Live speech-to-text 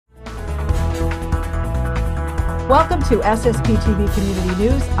Welcome to SSPTV Community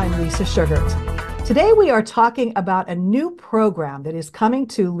News. I'm Lisa Sugart. Today we are talking about a new program that is coming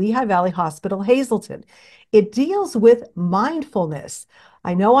to Lehigh Valley Hospital, Hazleton. It deals with mindfulness.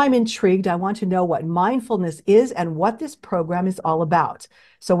 I know I'm intrigued. I want to know what mindfulness is and what this program is all about.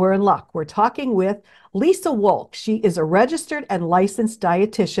 So we're in luck. We're talking with Lisa Wolk. She is a registered and licensed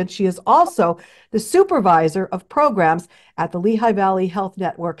dietitian. She is also the supervisor of programs at the Lehigh Valley Health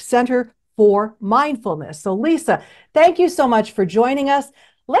Network Center for Mindfulness. So Lisa, thank you so much for joining us.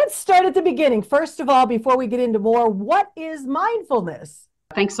 Let's start at the beginning. First of all, before we get into more, what is mindfulness?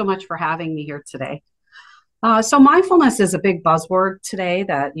 Thanks so much for having me here today. So mindfulness is a big buzzword today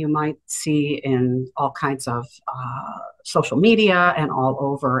that you might see in all kinds of social media and all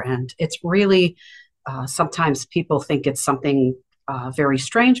over. And it's really, sometimes people think it's something very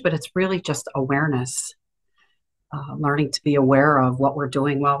strange, but it's really just awareness. Learning to be aware of what we're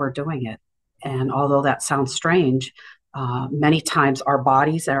doing while we're doing it. And although that sounds strange, many times our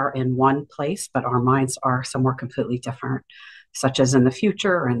bodies are in one place, but our minds are somewhere completely different, such as in the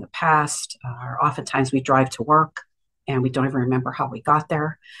future or in the past. Or oftentimes we drive to work and we don't even remember how we got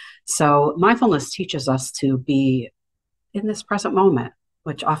there. So mindfulness teaches us to be in this present moment,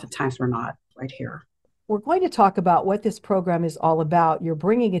 which oftentimes we're not right here. We're going to talk about what this program is all about. You're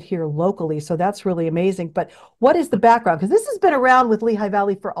bringing it here locally, so that's really amazing. But what is the background? Because this has been around with Lehigh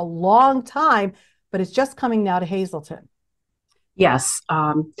Valley for a long time, but it's just coming now to Hazleton. Yes.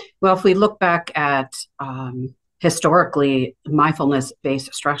 Well, if we look back at historically,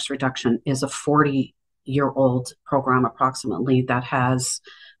 mindfulness-based stress reduction is a 40-year-old program approximately that has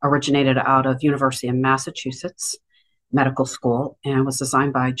originated out of University of Massachusetts Medical School and was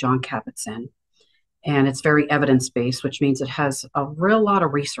designed by John Kabat-Zinn. And it's very evidence-based, which means it has a real lot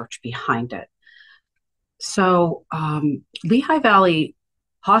of research behind it. So Lehigh Valley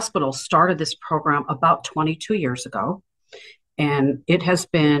Hospital started this program about 22 years ago, and it has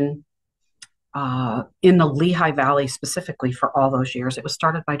been in the Lehigh Valley specifically for all those years. It was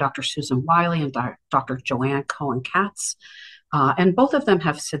started by Dr. Susan Wiley and Dr. Joanne Cohen-Katz. And both of them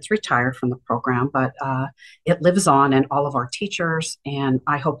have since retired from the program, but it lives on in all of our teachers, and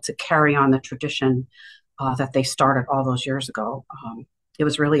I hope to carry on the tradition that they started all those years ago. It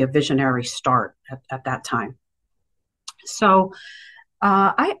was really a visionary start at that time. So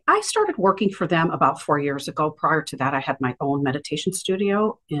I started working for them about 4 years ago. Prior to that, I had my own meditation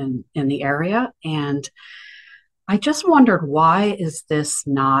studio in the area, and I just wondered, why is this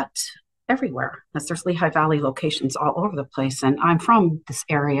not everywhere? Because there's Lehigh Valley locations all over the place, and I'm from this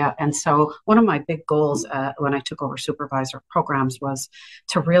area. And so one of my big goals when I took over supervisor programs was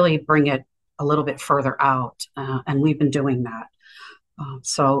to really bring it a little bit further out, and we've been doing that.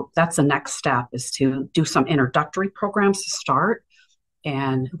 So that's the next step, is to do some introductory programs to start,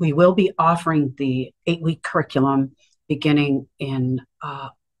 and we will be offering the 8-week curriculum beginning in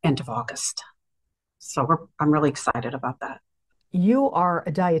end of August. So I'm really excited about that. You are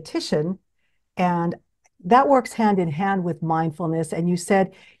a dietitian, and that works hand in hand with mindfulness. And you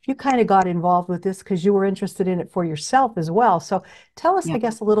said you kind of got involved with this because you were interested in it for yourself as well. So tell us, Yeah. I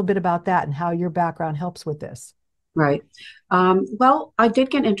guess, a little bit about that and how your background helps with this. Right. Well, I did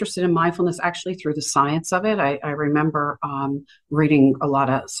get interested in mindfulness actually through the science of it. I remember reading a lot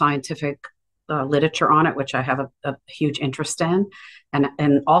of scientific literature on it, which I have a huge interest in,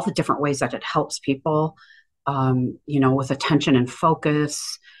 and all the different ways that it helps people, with attention and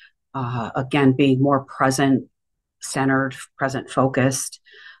focus, again, being more present-centered, present-focused,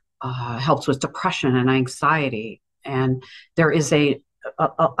 helps with depression and anxiety. And there is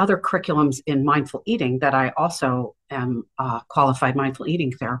other curriculums in mindful eating that I also am a qualified mindful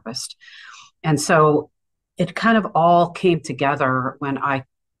eating therapist. And so it kind of all came together when I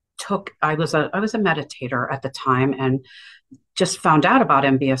was a meditator at the time, and just found out about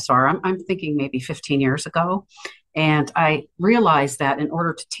MBSR. I'm thinking maybe 15 years ago. And I realized that in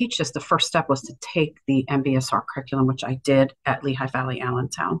order to teach this, the first step was to take the MBSR curriculum, which I did at Lehigh Valley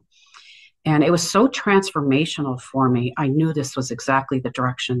Allentown. And it was so transformational for me. I knew this was exactly the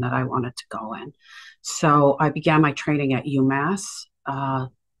direction that I wanted to go in. So I began my training at UMass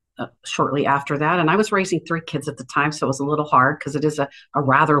shortly after that. And I was raising 3 kids at the time, so it was a little hard because it is a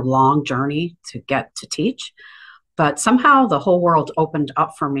rather long journey to get to teach. But somehow the whole world opened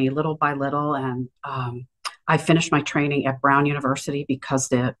up for me little by little. And I finished my training at Brown University because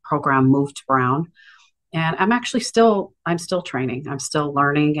the program moved to Brown. And I'm still training. I'm still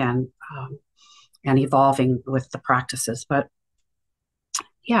learning and evolving with the practices. But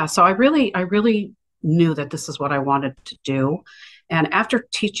yeah, so I really knew that this is what I wanted to do. And after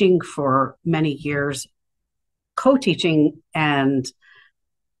teaching for many years, co-teaching and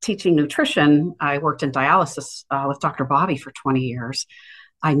teaching nutrition, I worked in dialysis with Dr. Bobby for 20 years.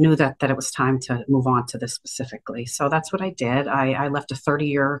 I knew that it was time to move on to this specifically. So that's what I did. I left a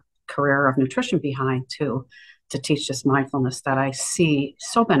 30-year career of nutrition behind too, to teach this mindfulness that I see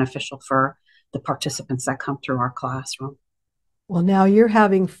so beneficial for the participants that come through our classroom. Well, now you're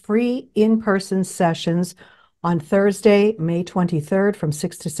having free in-person sessions on Thursday, May 23rd from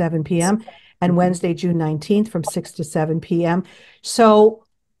 6 to 7 p.m. and Mhm. Wednesday, June 19th from 6 to 7 p.m. So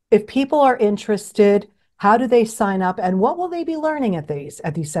if people are interested, how do they sign up and what will they be learning at these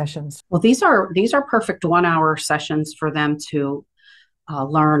sessions? Well, these are perfect 1 hour sessions for them to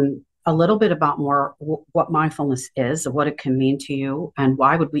learn a little bit about more what mindfulness is, what it can mean to you, and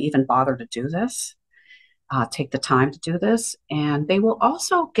why would we even bother to do this? Take the time to do this, and they will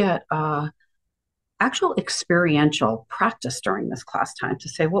also get actual experiential practice during this class time to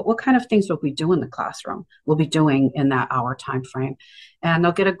say what kind of things will we do in the classroom, we'll be doing in that hour time frame, and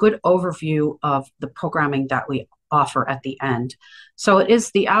they'll get a good overview of the programming that we offer at the end. So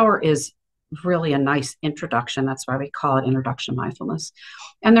the hour is really a nice introduction. That's why we call it Introduction to Mindfulness.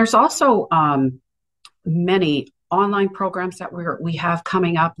 And there's also many online programs that we have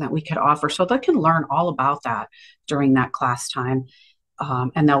coming up that we could offer, so they can learn all about that during that class time.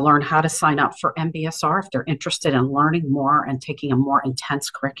 And they'll learn how to sign up for MBSR if they're interested in learning more and taking a more intense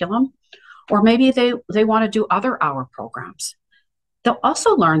curriculum. Or maybe they want to do other hour programs. They'll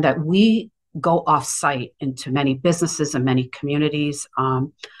also learn that we go off site into many businesses and many communities.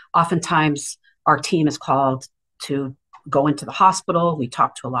 Oftentimes, our team is called to go into the hospital. We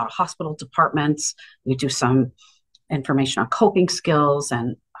talk to a lot of hospital departments. We do some information on coping skills,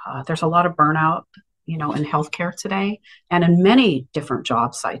 and there's a lot of burnout, in healthcare today and in many different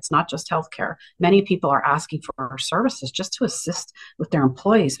job sites, not just healthcare. Many people are asking for our services just to assist with their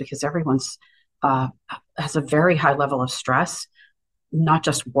employees because everyone's has a very high level of stress, not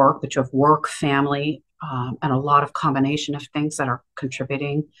just work, but you have work, family, and a lot of combination of things that are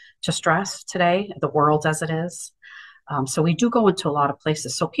contributing to stress today, the world as it is. So we do go into a lot of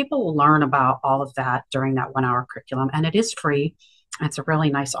places. So people will learn about all of that during that 1 hour curriculum, and it is free. It's a really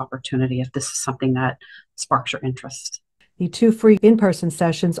nice opportunity if this is something that sparks your interest. The two free in-person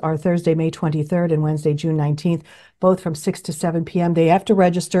sessions are Thursday, May 23rd and Wednesday, June 19th, both from 6 to 7 p.m. They have to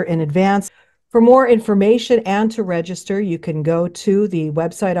register in advance. For more information and to register, you can go to the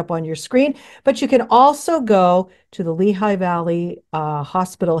website up on your screen, but you can also go to the Lehigh Valley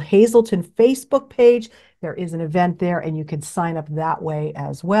Hospital Hazleton Facebook page. There is an event there, and you can sign up that way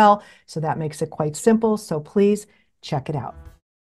as well. So that makes it quite simple. So please check it out.